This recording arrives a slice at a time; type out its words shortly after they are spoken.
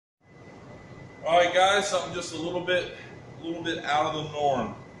All right, guys, something just a little bit out of the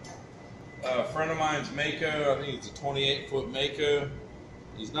norm. A friend of mine's Mako. I think it's a 28-foot Mako.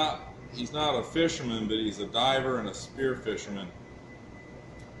 He's not a fisherman, but he's a diver and a spear fisherman.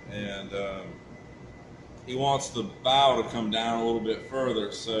 And he wants the bow to come down a little bit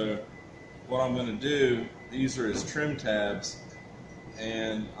further. So what I'm going to do, these are his trim tabs,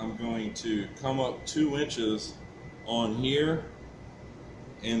 and I'm going to come up 2 inches on here.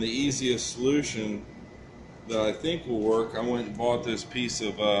 And the easiest solution that I think will work, I went and bought this piece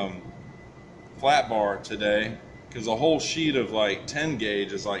of flat bar today, because a whole sheet of like 10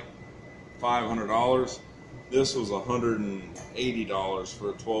 gauge is like $500. This was $180 for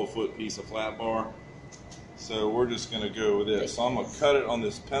a 12-foot piece of flat bar. So we're just going to go with this. So I'm going to cut it on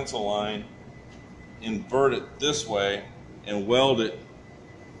this pencil line, invert it this way, and weld it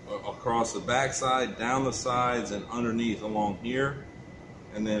across the backside, down the sides, and underneath along here.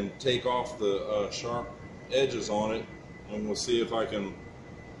 And then take off the sharp edges on it, and we'll see if I can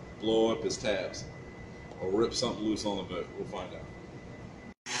blow up his tabs or rip something loose on the boat. We'll find out.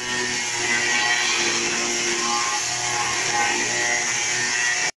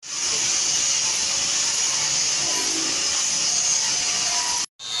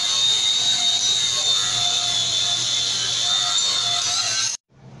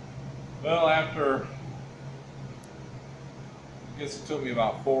 Well, after, I guess it took me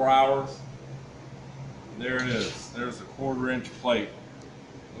about 4 hours. There it is. There's a 1/4 inch plate.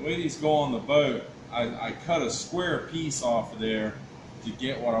 The way these go on the boat, I cut a square piece off of there to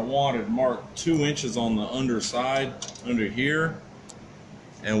get what I wanted, marked 2 inches on the underside, under here,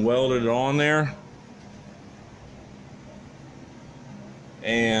 and welded it on there.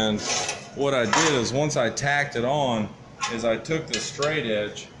 And what I did is, once I tacked it on, is I took the straight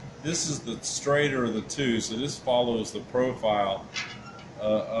edge. This is the straighter of the two, so this follows the profile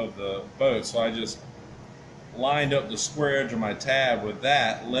of the boat. So I just lined up the square edge of my tab with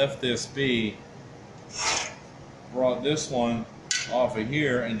that, left this be, brought this one off of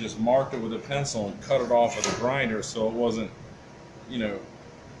here and just marked it with a pencil and cut it off of the grinder so it wasn't, you know,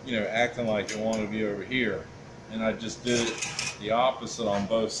 acting like it wanted to be over here. And I just did it the opposite on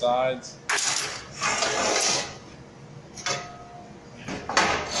both sides.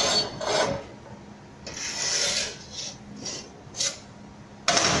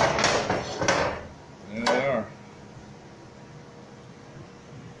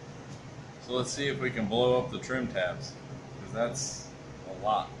 So let's see if we can blow up the trim tabs, because that's a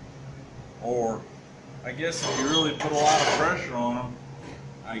lot. Or I guess if you really put a lot of pressure on them,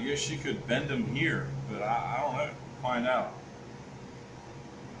 I guess you could bend them here, but I don't know. Find out.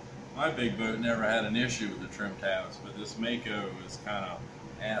 My big boat never had an issue with the trim tabs, but this Mako is kind of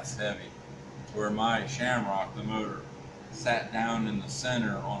ass heavy, where my Shamrock, the motor, sat down in the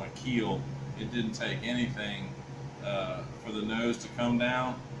center on a keel. It didn't take anything for the nose to come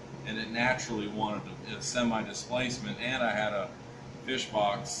down, and it naturally wanted a semi-displacement, and I had a fish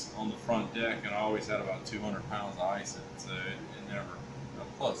box on the front deck, and I always had about 200 pounds of ice in it, so it never,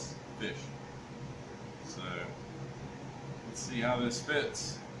 plus fish. So let's see how this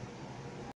fits.